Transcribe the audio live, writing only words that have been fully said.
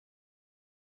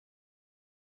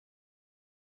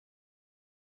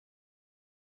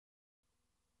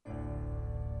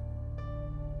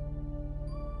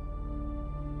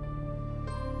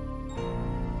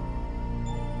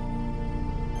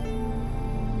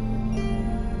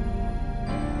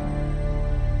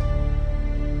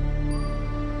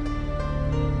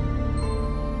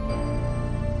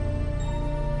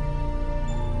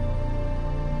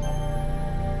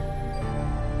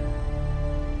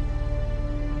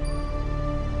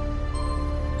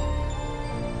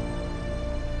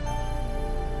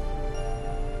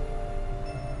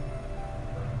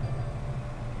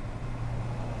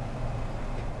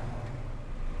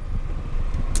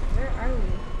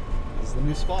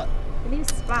new spot. A new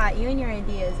spot. You and your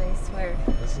ideas, I swear.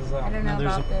 This is. I don't know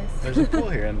about this. There's a pool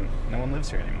here, and no one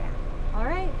lives here anymore. All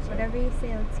right, So, whatever you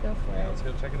say. Let's go for yeah, it. let's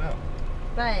go check it out.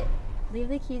 But leave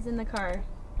the keys in the car.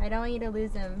 I don't want you to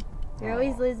lose them. You're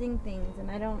always losing things, and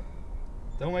I don't.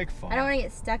 Don't make fun. I don't want to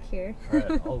get stuck here. All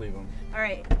right, I'll leave them. All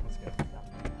right. Let's go.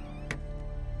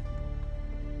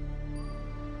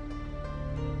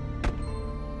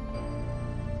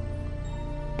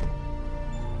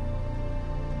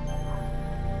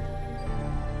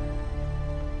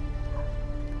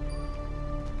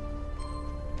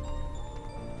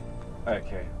 Alright,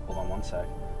 Carrie, hold on one sec.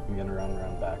 I'm gonna run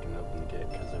around back and open the gate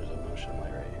because there's a motion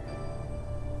light right here.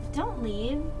 Don't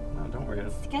leave. No, don't worry.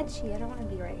 It's sketchy. I don't want to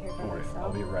be right here by Don't worry. myself.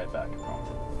 I'll be right back, I promise.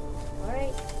 All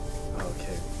right.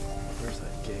 Okay. Where's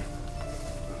that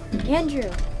gate?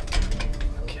 Andrew,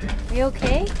 Okay. are you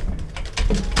okay?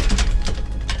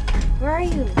 Where are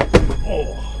you?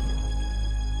 Oh!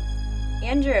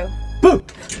 Andrew. Boo!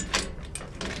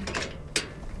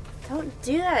 Don't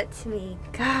do that to me.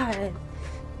 God.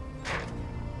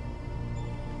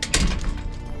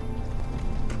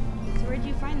 So where'd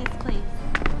you find this place?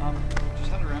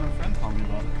 Just had a random friend tell me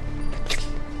about it.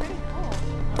 Pretty cool.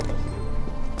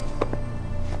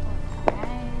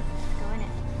 Guys, go in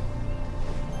it.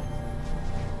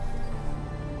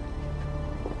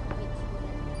 Wait,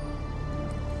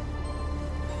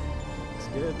 It's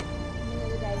good.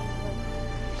 the diving board.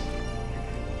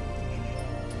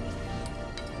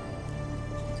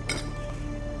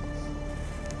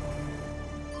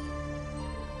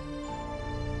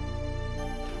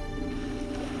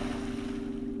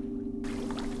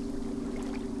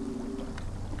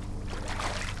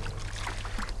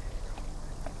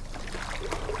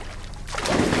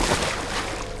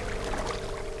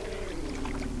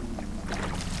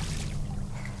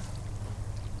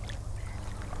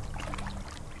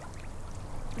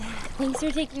 Thanks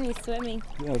for taking me swimming.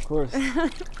 Yeah, of course.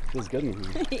 Feels good in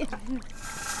here. Yeah.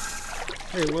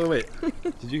 Hey, wait.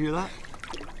 Did you hear that?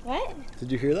 What?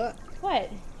 Did you hear that? What?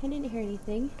 I didn't hear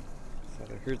anything. I thought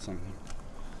I heard something.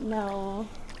 No.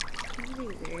 That'd be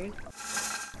weird.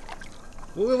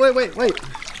 Wait.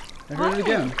 I heard What? it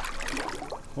again.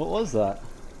 What was that?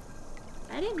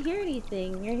 I didn't hear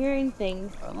anything. You're hearing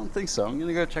things. I don't think so. I'm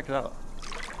gonna go check it out.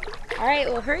 All right,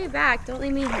 well, hurry back. Don't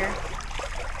leave me here.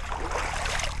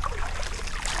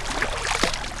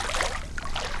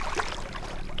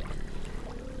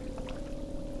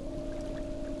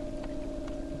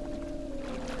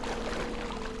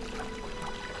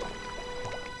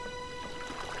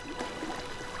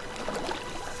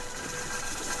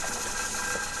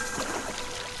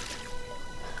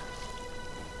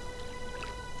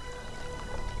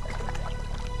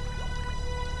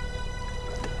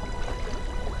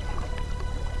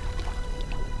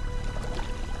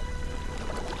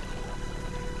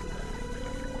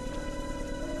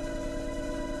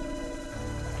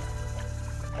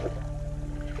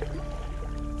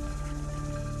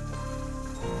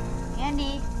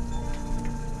 Andy,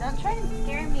 don't try to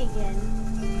scare me again.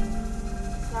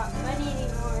 It's not funny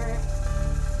anymore.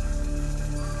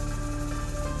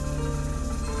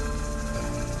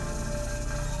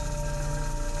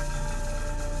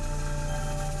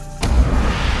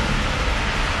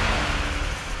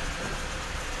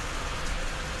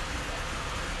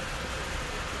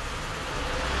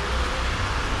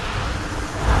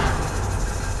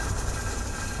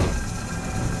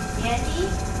 Andy?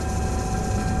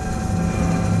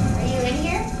 Are you in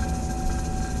here?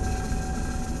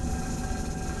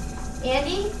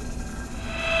 Andy?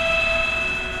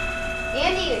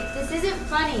 Andy, this isn't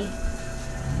funny.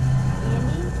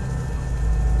 Andy?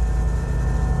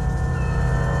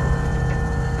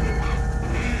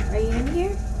 Are you in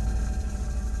here?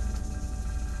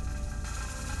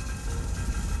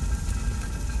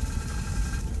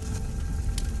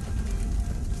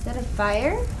 Is that a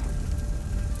fire?